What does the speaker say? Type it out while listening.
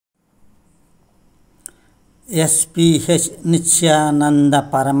SPH Nityananda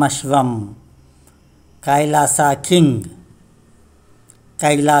Paramashivam, Kailasa King,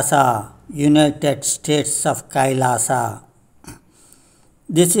 Kailasa, United States of Kailasa.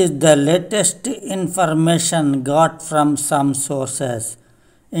 This is the latest information got from some sources.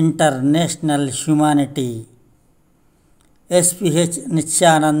 International Humanity. SPH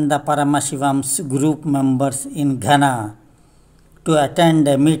Nityananda Paramashivan's group members in Ghana to attend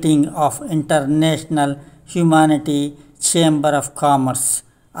a meeting of International Humanity Chamber of Commerce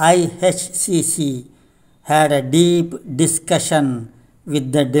IHCC had a deep discussion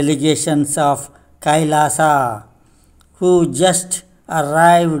with the delegations of Kailasa who just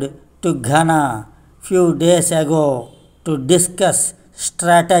arrived to Ghana few days ago to discuss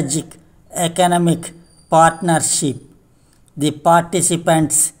strategic economic partnership. The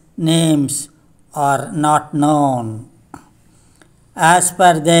participants' names are not known. As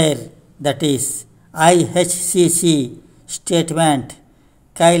per their, that is, IHCC statement,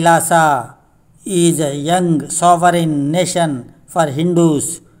 Kailasa is a young sovereign nation for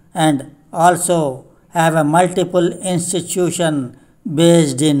Hindus and also have a multiple institution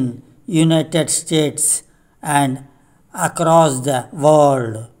based in United States and across the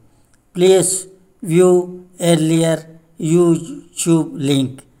world. Please view earlier YouTube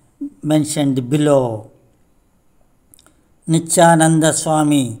link mentioned below. Nityananda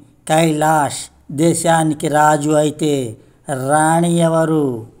స్వామి కైలాష్ దేశానికి రాజు అయితే రాణి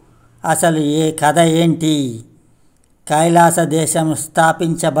ఎవరు? అసలు ఏ కథ ఏంటి? కైలాస దేశం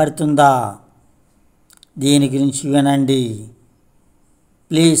స్థాపించబడుతుందా? దీని గురించి వినండి.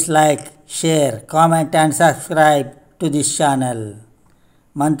 Please like, share, comment and subscribe to this channel.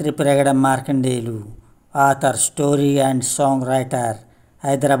 మంత్రి ప్రగడం Markandeyulu, author, story and songwriter,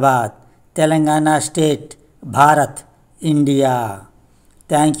 Hyderabad, Telangana State, Bharat, India.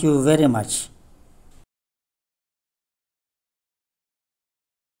 Thank you very much.